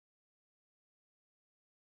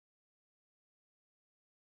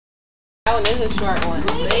That one is a short one.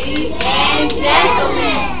 Ladies and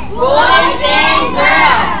gentlemen, boys and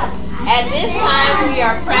girls, at this time we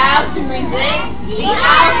are proud to present the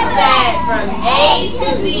alphabet from A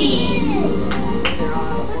to Z.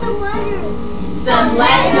 Some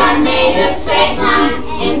letters are made of straight lines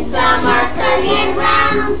and some are curvy and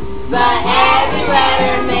round, but every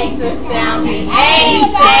letter makes a sound. The A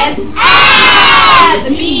says ah,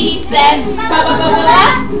 the B says ba ba ba ba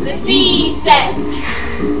ba, the C says,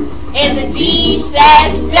 and the D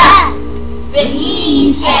says da, the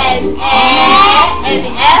E says eh, and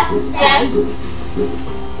the F says,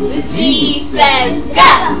 the G says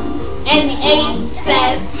ga, and the H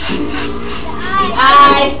says, the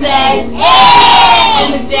I says eh, and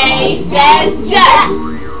the J says ja,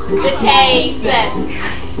 the K says,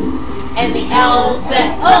 and the L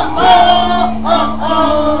says oh oh oh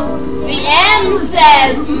oh, the M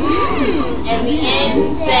says and the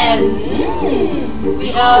N says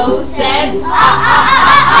the O says ah ah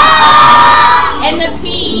ah ah, and the P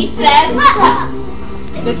says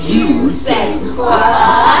the Q says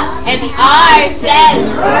qua, and the R says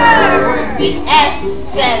rrr, the S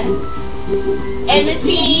says, and the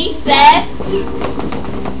T says,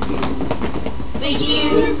 the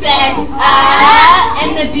U says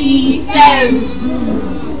and the V says,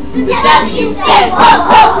 the W says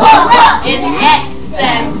and the X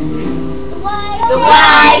says, the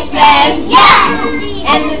Y says yeah,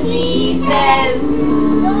 and the Z says,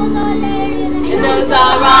 and those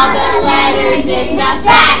are all the letters in the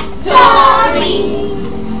factory.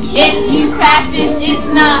 If you practice, it's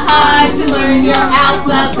not hard to learn your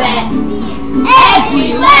alphabet.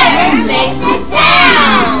 Every letter makes a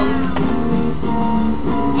sound.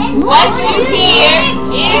 What you hear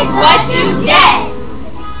is what you get.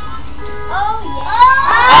 Oh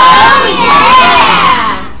yeah!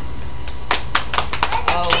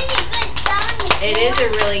 It is a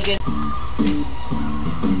really good.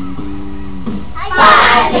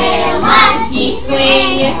 5 little monkeys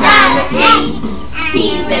swinging from the tree.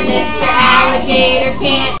 He's a Mr. Alligator,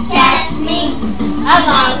 can't catch me.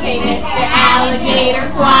 Along came Mr. Alligator,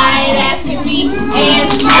 quiet as can be, and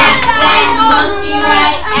snapped that monkey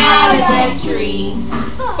right out of the tree.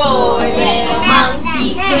 4 little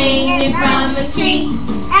monkeys swinging from the tree.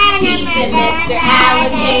 He said, Mr.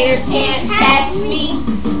 Alligator, can't catch me.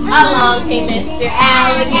 Along came Mr.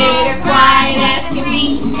 Alligator, quiet as can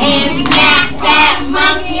be, and snapped that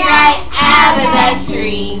monkey right out of the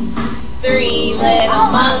tree. 3 little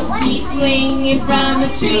monkeys swinging from a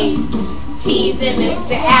tree. Teasing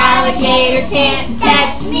Mr. Alligator, can't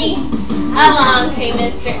catch me. Along came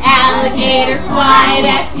Mr. Alligator, quiet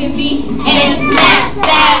as can be, and snapped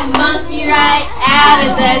that monkey right out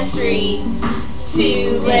of the tree.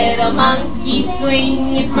 2 little monkeys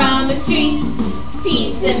swinging from a tree.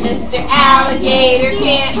 Teasing Mr. Alligator,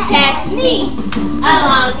 can't catch me.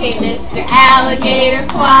 Along came Mr. Alligator,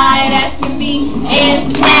 quiet as can be,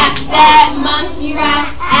 and snapped that monkey right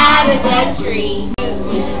out of the tree.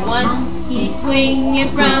 1 he's swinging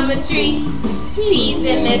from a tree.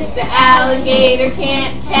 Teasing Mr. Alligator,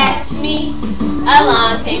 can't catch me.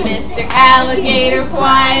 Along came Mr. Alligator,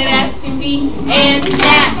 quiet as can be, and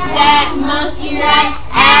snapped that monkey right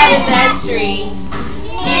out of the tree.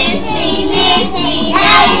 Miss me,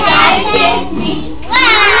 now you gotta kiss me.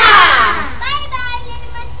 Bye-bye,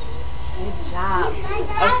 little monkey. Good job.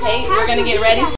 Okay, we're gonna get ready.